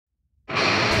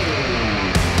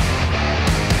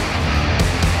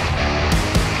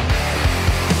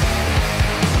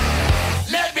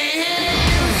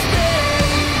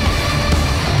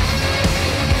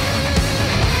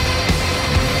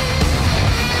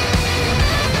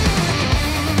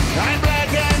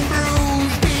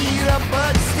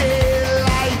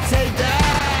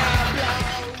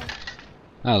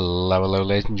Hello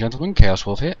ladies and gentlemen,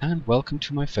 ChaosWulff here, and welcome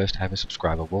to my first ever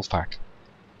subscriber Wulffpack.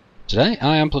 Today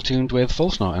I am platooned with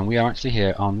Faalsnor, and we are actually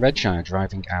here on Redshire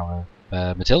driving our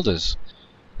Matildas,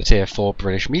 the tier 4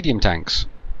 British medium tanks.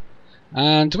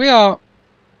 And we are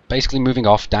basically moving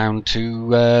off down to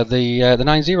the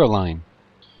 9-0 line.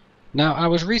 Now, I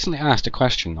was recently asked a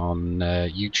question on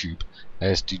YouTube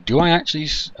as to do I actually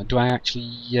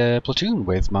platoon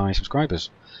with my subscribers?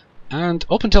 And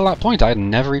up until that point, I had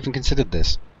never even considered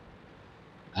this.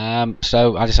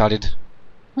 So I decided,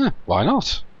 why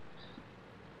not?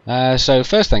 So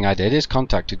first thing I did is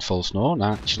contacted Faalsnor and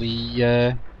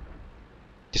actually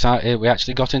decided we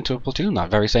actually got into a platoon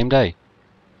that very same day.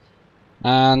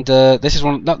 And this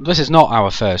is not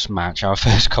our first match. Our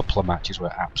first couple of matches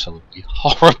were absolutely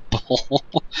horrible.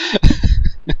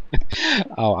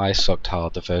 Oh, I sucked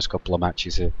hard the first couple of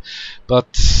matches here,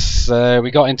 but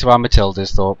we got into our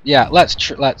Matildas. Thought, yeah, let's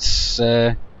try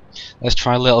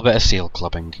a little bit of seal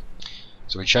clubbing.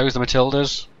 So we chose the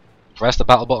Matildas, pressed the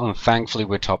battle button, and thankfully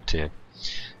we're top tier.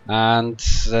 And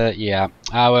yeah,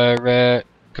 our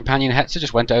companion Hetzer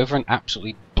just went over and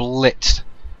absolutely blitzed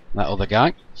that other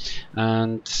guy,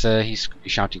 and he's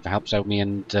shouting for help. So me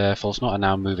and Faalsnor are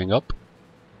now moving up.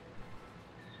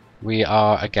 We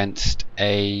are against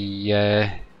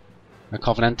a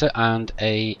Covenanter and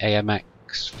a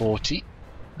AMX-40.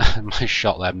 My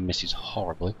shot there misses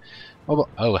horribly.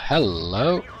 Oh,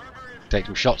 hello. Take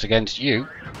some shots against you.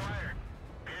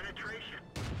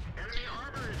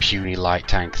 Puny light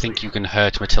tank. Think you can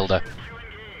hurt Matilda.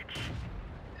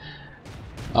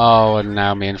 Oh, and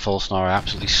now me and Faalsnor are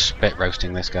absolutely spit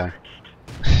roasting this guy.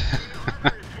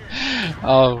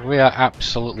 Oh, we are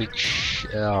absolutely...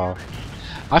 oh.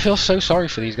 I feel so sorry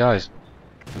for these guys.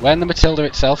 When the Matilda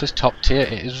itself is top tier,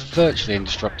 it is virtually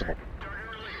indestructible.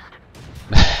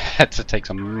 Hetzer takes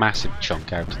a massive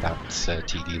chunk out of that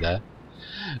TD there,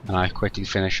 and I quickly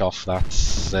finish off that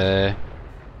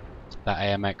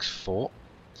AMX-4,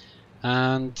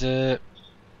 and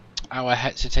our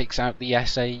Hetzer takes out the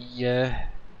SA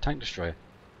tank destroyer.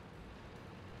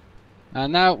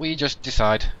 And now we just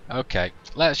decide, okay,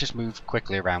 let's just move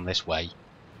quickly around this way.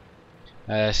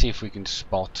 See if we can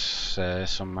spot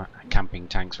some camping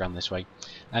tanks around this way,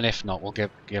 and if not, we'll give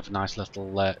a nice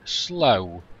little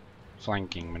slow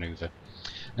flanking manoeuvre.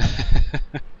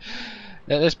 At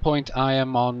this point, I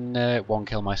am on 1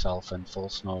 kill myself, and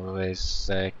Faalsnor is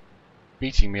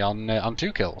beating me on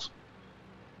 2 kills.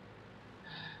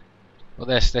 Well,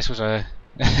 this was a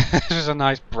this was a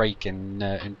nice break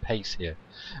in pace here,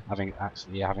 having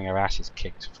our asses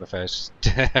kicked for the first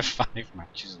 5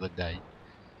 matches of the day.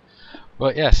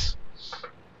 But yes,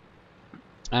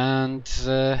 and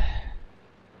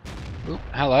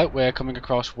hello, we're coming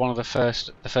across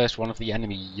the first one of the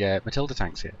enemy Matilda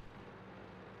tanks here.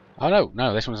 Oh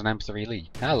no, this one's an M3 Lee.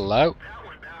 Hello,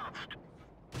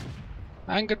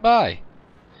 and goodbye.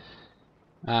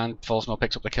 And Faalsnor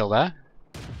picks up the kill there,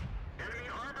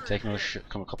 taking a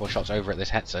couple of shots over at this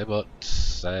Hetzer, but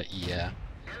yeah,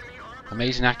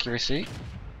 amazing accuracy.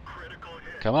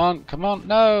 Come on,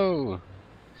 no!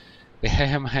 The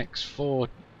AMX-4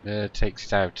 takes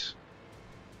it out.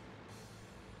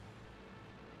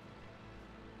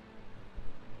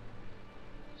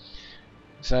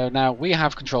 So now we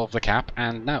have control of the cap,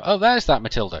 and now... oh, there's that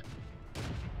Matilda.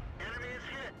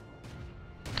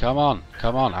 Come on,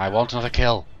 I want another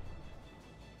kill.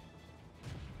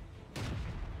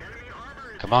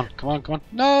 Come on.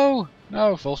 No,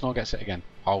 Faalsnor gets it again.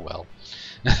 Oh well.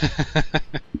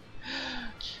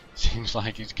 Seems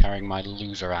like he's carrying my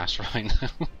loser ass right now.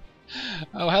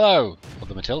 Oh, hello! Oh,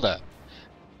 the Matilda.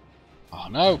 Oh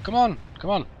no, come on!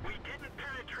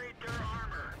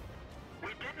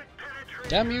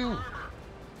 Damn you!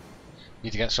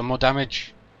 Need to get some more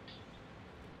damage.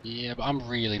 Yeah, but I'm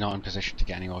really not in position to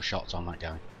get any more shots on that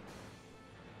guy.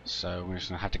 So we're just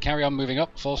going to have to carry on moving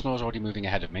up. Faalsnor's already moving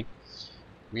ahead of me.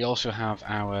 We also have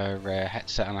our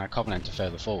Hetzer and our Covenanter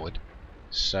further forward.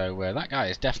 So that guy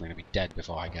is definitely going to be dead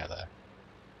before I get there.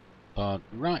 But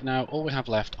right now, all we have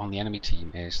left on the enemy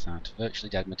team is that virtually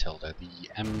dead Matilda, the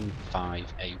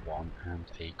M5A1, and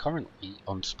a currently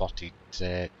unspotted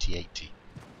T80.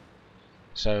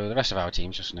 So the rest of our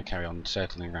team's just going to carry on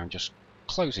circling around, just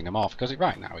closing them off, because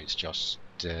right now it's just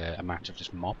a matter of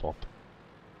just mop up.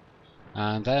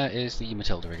 And there is the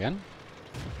Matilda again.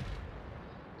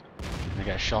 I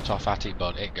get a shot off at it,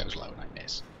 but it goes low and I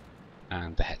miss.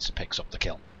 And the Hetzer picks up the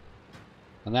kill.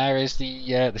 And there is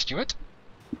the Stewart.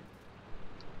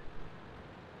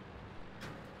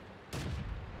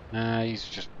 He's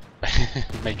just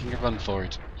making a run for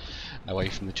it, away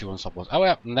from the 2 unstoppables. Oh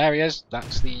yeah, and there he is.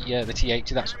 That's the T80.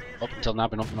 That's up until now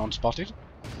been up and unspotted.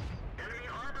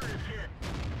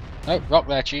 Oh, rock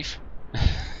there, Chief.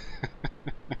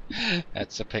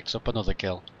 Hetzer picks up another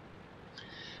kill.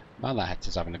 Man, that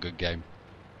Hetzer's having a good game.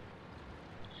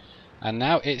 And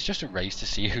now it's just a race to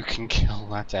see who can kill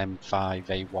that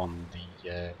M5A1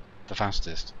 the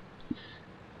fastest.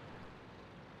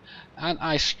 And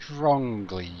I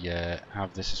strongly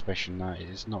have the suspicion that it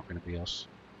is not going to be us,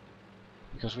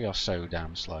 because we are so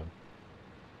damn slow.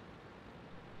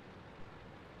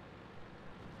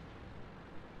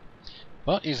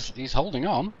 But he's holding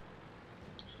on.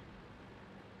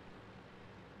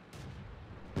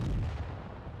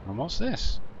 And what's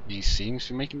this? He seems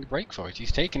to be making a break for it.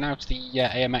 He's taken out the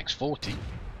AMX 40.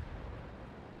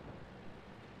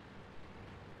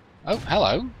 Oh,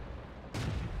 hello.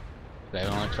 Very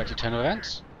unexpected turn of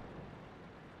events.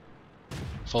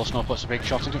 Faalsnor puts a big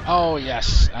shot into him. Oh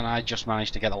yes, and I just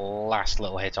managed to get the last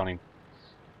little hit on him.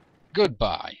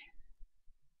 Goodbye.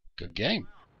 Good game.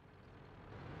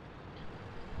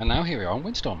 And now here we are on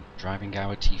Windstorm, driving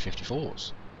our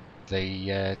T-54s,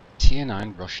 the Tier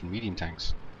 9 Russian medium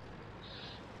tanks.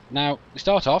 Now, we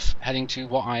start off heading to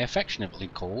what I affectionately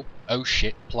call Oh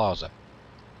Shit Plaza,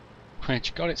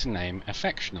 which got its name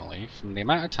affectionately from the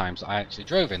amount of times that I actually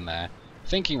drove in there,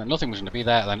 thinking that nothing was going to be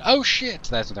there, and then, oh shit,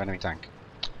 there's an enemy tank.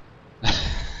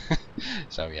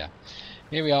 So yeah,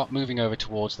 here we are moving over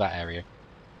towards that area.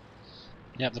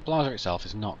 Yep, the plaza itself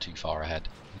is not too far ahead.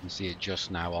 You can see it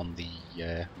just now on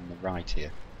the right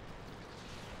here.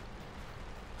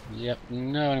 Yep,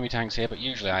 no enemy tanks here, but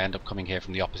usually I end up coming here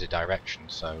from the opposite direction,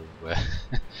 so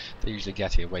they usually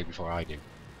get here way before I do.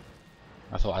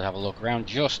 I thought I'd have a look around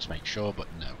just to make sure, but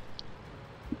no.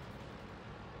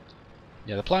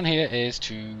 Yeah, the plan here is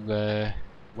to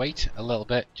wait a little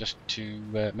bit just to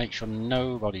make sure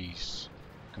nobody's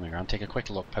coming around. Take a quick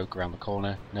look, poke around the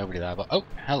corner, nobody there, but oh,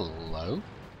 hello.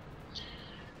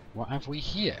 What have we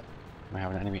here? We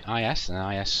have an enemy IS and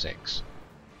an IS-6.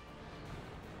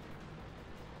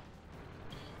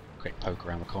 Quick poke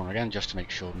around the corner again just to make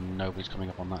sure nobody's coming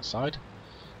up on that side.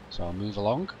 So I'll move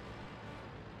along.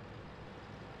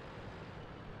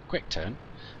 Quick turn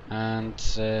and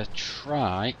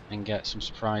try and get some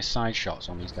surprise side shots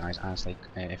on these guys as they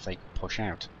if they push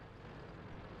out.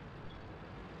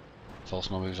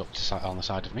 Faalsnor moves up to on the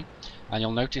side of me, and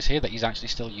you'll notice here that he's actually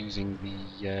still using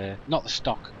the not the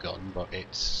stock gun, but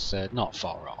it's not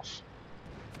far off.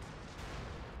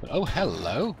 But oh,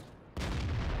 hello!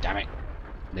 Damn it,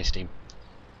 missed him.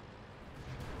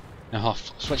 Now I'll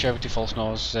switch over to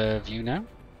Faalsnor's view now.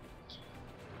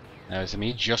 There's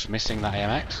me just missing that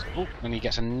AMX. Oh, and he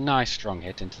gets a nice strong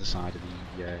hit into the side of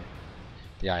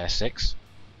the IS-6.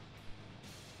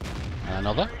 And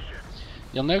another.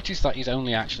 You'll notice that he's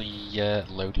only actually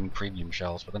loading premium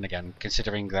shells, but then again,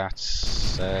 considering that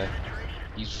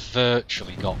he's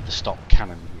virtually got the stock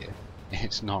cannon here,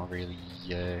 it's not really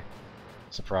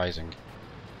surprising.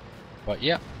 But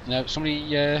yeah, no,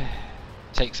 somebody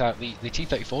takes out the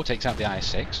T-34, takes out the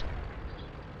IS-6,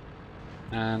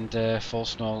 and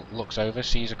Faalsnor looks over,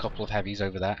 sees a couple of heavies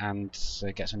over there, and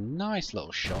gets a nice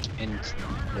little shot into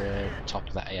the top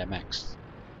of that AMX.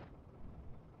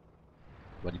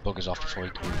 When he buggers off before he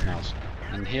can do anything else.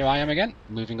 And here I am again,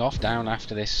 moving off down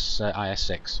after this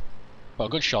IS-6. Got a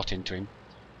good shot into him.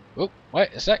 Oh,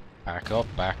 wait a sec. Back up,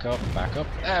 back up, back up.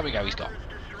 There we go, he's gone.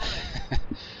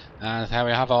 And here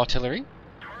we have artillery.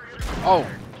 Oh,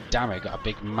 damn it, got a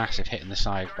big massive hit in the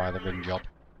side by the rim job.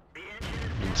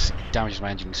 It damages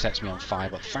my engine and sets me on fire,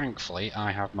 but thankfully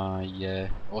I have my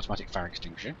automatic fire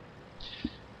extinguisher.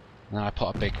 And I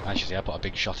put a big, actually I put a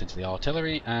big shot into the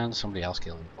artillery and somebody else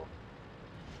killed him.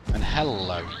 And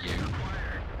hello, you.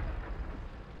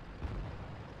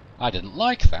 I didn't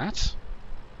like that.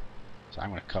 So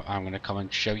I'm gonna come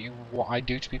and show you what I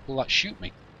do to people that shoot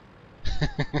me.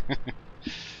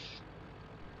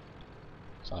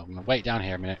 So I'm gonna wait down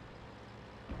here a minute.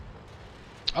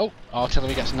 Oh,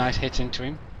 artillery gets a nice hit into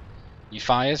him. He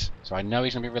fires, so I know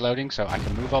he's gonna be reloading, so I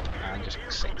can move up and just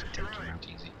safely take him out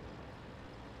easy.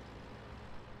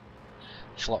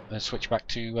 Switch back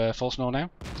to Faalsnor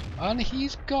now. And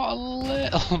he's got a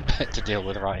little bit to deal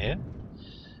with right here.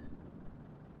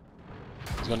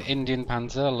 He's got an Indian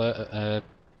Panzer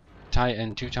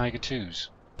and 2 Tiger 2s.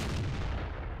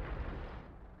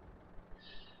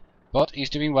 But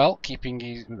he's doing well,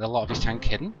 keeping a lot of his tank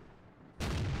hidden.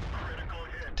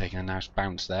 Taking a nice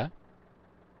bounce there.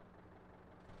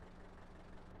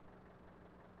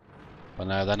 But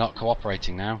no, they're not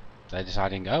cooperating now. They're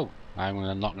deciding, oh,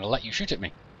 I'm not going to let you shoot at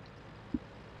me.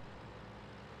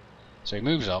 So he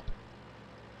moves up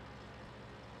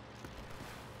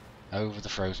over the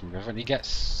frozen river and he gets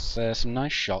some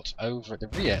nice shots over at the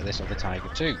rear of this other Tiger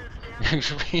 2.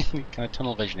 Who's really kind of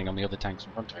tunnel visioning on the other tanks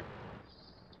in front of him.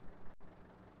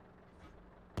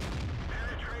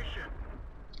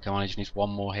 Come on, he just needs one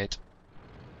more hit.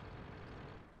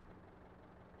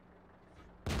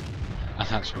 And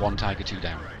that's one Tiger 2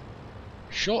 down.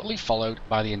 Shortly followed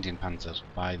by the Indian Panzers,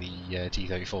 by the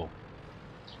T-34.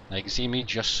 Now you can see me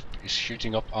just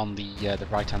shooting up on the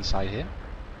right hand side here.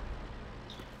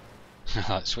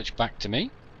 Let's switch back to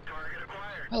me.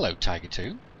 Hello Tiger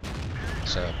 2.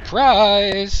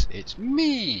 Surprise! It's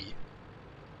me!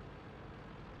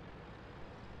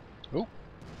 Oh.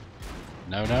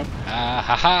 No, no. Ah,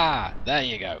 ha ha! There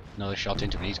you go. Another shot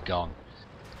into him and he's gone.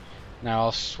 Now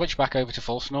I'll switch back over to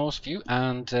Faalsnor's view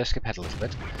and skip ahead a little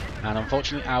bit. And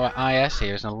unfortunately our IS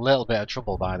here is in a little bit of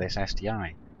trouble by this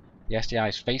SDI. The SDI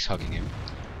is face hugging him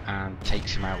and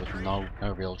takes him out with no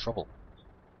real trouble.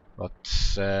 But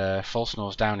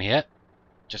Faalsnor's down here,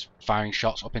 just firing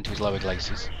shots up into his lower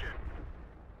glacis.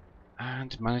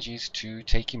 And manages to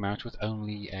take him out with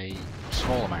only a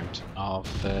small amount of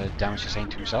damage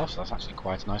sustained to himself, so that's actually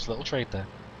quite a nice little trade there.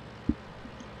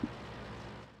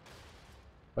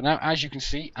 But now, as you can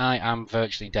see, I am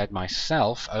virtually dead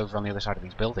myself over on the other side of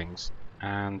these buildings,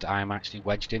 and I am actually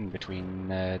wedged in between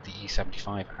the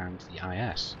E75 and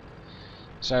the IS.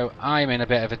 So I'm in a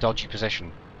bit of a dodgy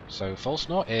position. So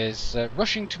Faalsnor is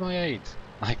rushing to my aid,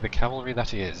 like the cavalry that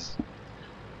he is.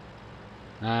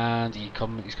 And he's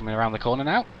coming around the corner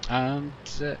now, and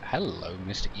hello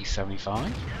Mr.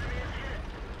 E75.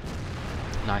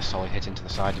 Nice solid hit into the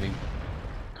side of him,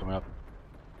 coming up.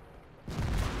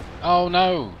 Oh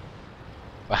no!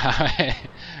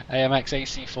 AMX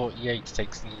AC-48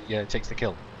 takes the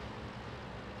kill.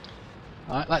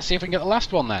 Alright, let's see if we can get the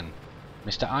last one then.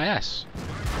 Mr. IS.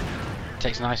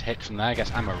 Takes a nice hit from there,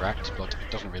 gets ammo racked, but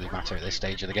it doesn't really matter at this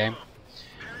stage of the game.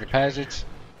 Repairs it.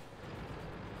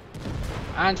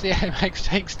 And the AMX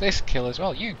takes this kill as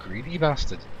well. You greedy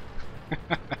bastard.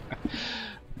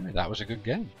 That was a good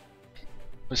game.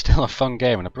 But still a fun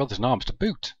game and a brothers in arms to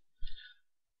boot.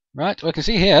 Right, we can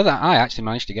see here that I actually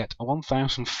managed to get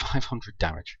 1,500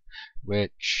 damage,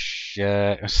 which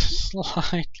is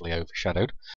slightly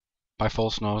overshadowed by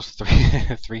Faalsnor's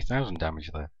 3,000 damage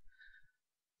there.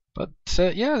 But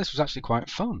yeah, this was actually quite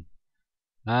fun,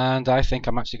 and I think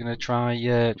I'm actually going to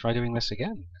try doing this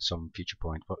again at some future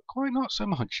point. But quite not so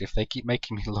much if they keep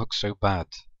making me look so bad.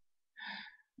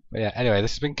 But yeah, anyway,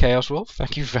 this has been ChaosWulff.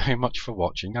 Thank you very much for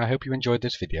watching. I hope you enjoyed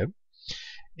this video.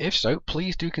 If so,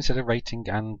 please do consider rating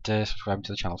and subscribing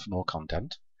to the channel for more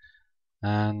content.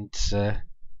 And I'll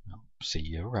see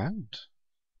you around.